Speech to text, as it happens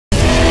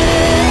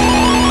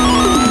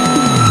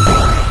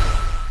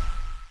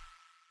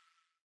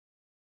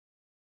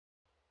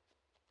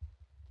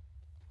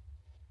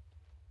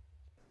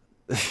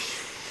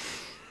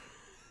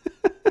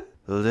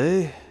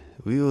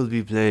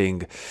be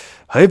playing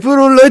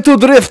Hyper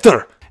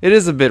Drifter. It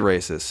is a bit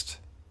racist,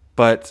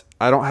 but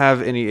I don't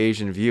have any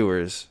Asian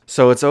viewers,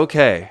 so it's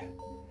okay.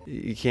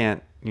 You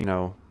can't, you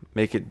know,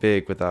 make it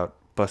big without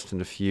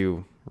busting a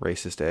few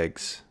racist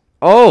eggs.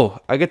 Oh,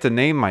 I get to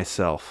name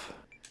myself.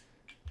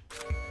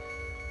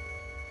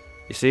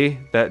 You see?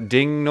 That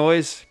ding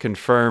noise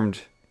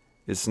confirmed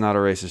it's not a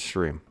racist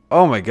stream.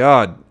 Oh my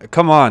god.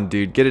 Come on,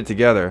 dude. Get it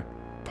together.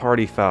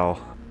 Party foul.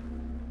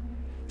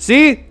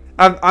 See?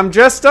 I'm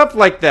dressed up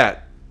like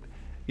that.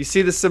 You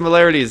see, the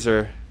similarities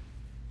are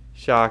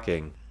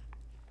shocking.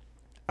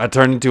 I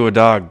turned into a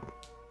dog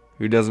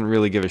who doesn't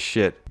really give a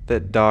shit.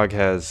 That dog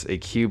has a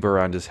cube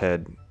around his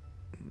head.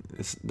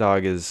 This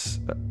dog is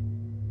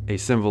a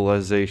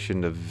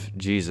symbolization of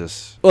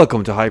Jesus.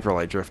 Welcome to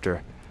Hyper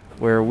Drifter,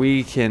 where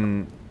we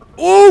can...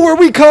 Oh, where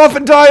we cough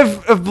and die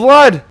of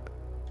blood!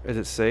 Is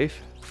it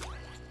safe?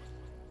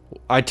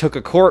 I took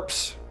a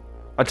corpse.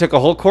 I took a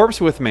whole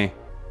corpse with me.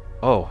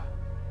 Oh.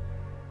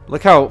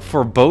 Look how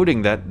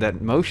foreboding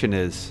that motion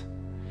is.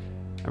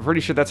 I'm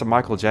pretty sure that's a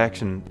Michael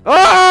Jackson.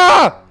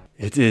 Ah!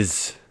 It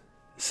is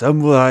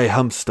Samurai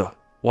Hamster.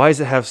 Why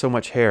does it have so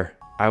much hair?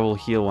 I will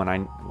heal when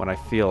I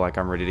feel like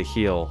I'm ready to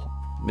heal,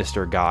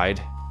 Mr.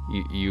 Guide.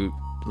 You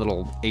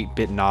little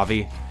 8-bit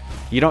Navi.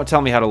 You don't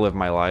tell me how to live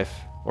my life,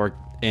 or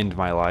end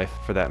my life,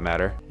 for that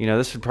matter. You know,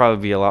 this would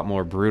probably be a lot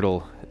more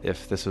brutal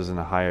if this was in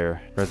a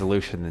higher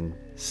resolution than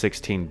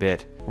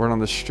 16-bit. Word on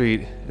the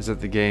street is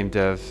that the game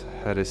dev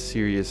had a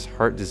serious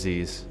heart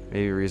disease.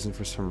 Maybe a reason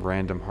for some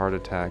random heart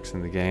attacks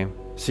in the game.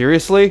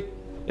 Seriously?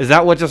 Is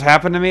that what just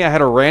happened to me? I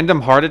had a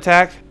random heart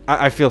attack?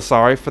 I feel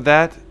sorry for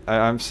that.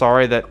 I'm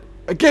sorry that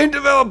a game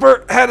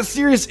developer had a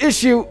serious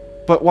issue,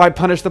 but why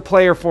punish the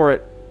player for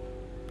it?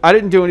 I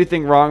didn't do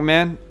anything wrong,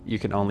 man. You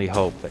can only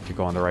hope that you're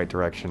going the right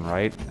direction,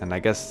 right? And I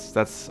guess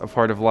that's a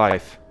part of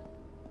life.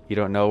 You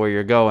don't know where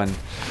you're going.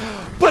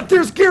 But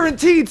there's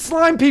guaranteed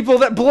slime people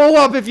that blow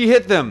up if you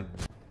hit them.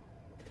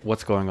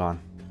 What's going on?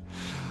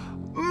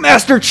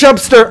 Master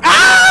Chubster!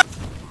 Ah!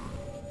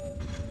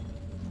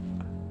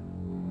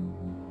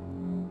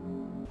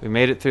 We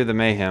made it through the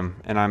mayhem,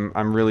 and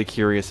I'm really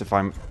curious if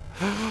I'm...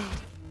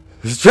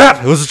 It was a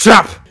trap! It was a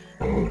trap!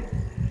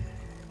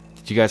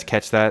 Did you guys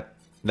catch that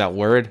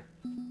word?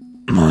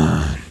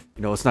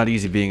 You know, it's not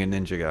easy being a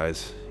ninja,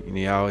 guys. You know,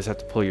 you always have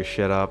to pull your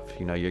shit up.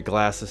 You know, your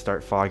glasses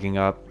start fogging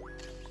up.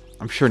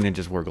 I'm sure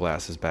ninjas wore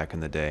glasses back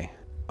in the day.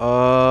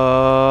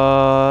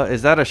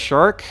 Is that a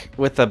shark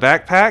with a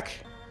backpack?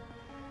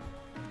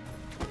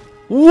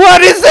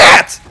 What is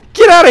that?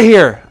 Get out of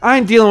here! I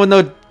ain't dealing with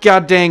no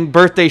goddamn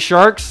birthday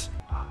sharks.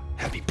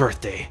 Happy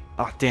birthday.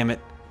 Oh, damn it.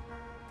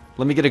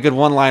 Let me get a good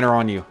one-liner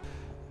on you.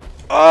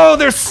 Oh,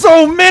 there's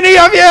so many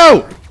of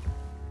you!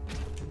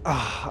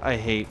 Oh, I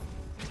hate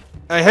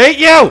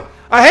you!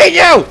 I hate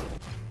you!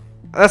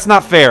 That's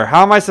not fair.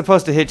 How am I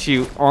supposed to hit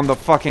you on the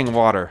fucking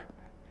water?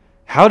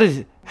 How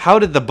did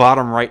the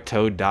bottom right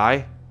toad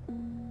die?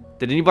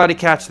 Did anybody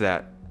catch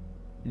that?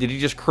 Did he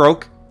just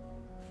croak?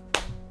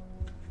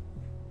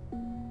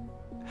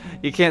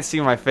 You can't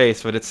see my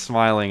face, but it's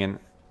smiling and...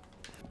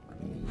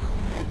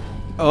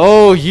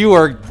 Oh, you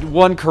are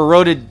one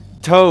corroded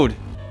toad.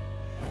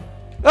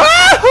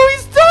 Ah!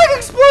 He's throwing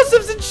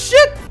explosives and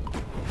shit!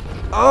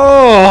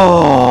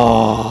 Oh!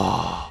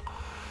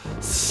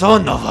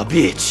 Son of a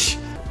bitch.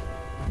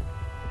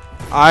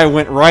 I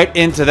went right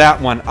into that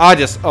one. I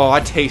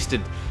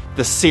tasted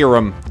the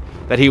serum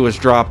that he was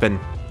dropping.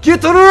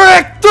 Get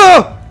wrecked!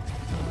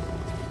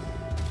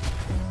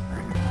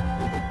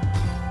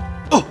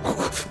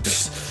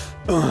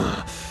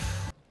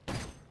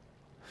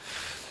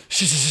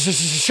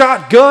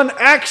 Shotgun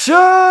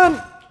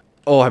action!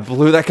 Oh, I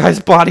blew that guy's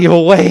body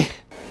away.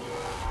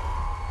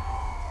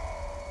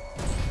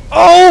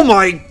 Oh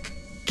my...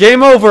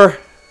 Game over.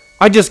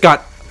 I just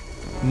got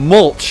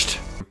mulched.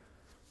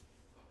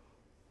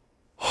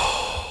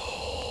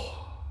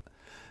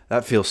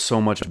 That feels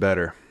so much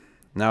better.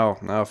 Now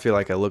I feel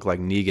like I look like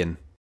Negan.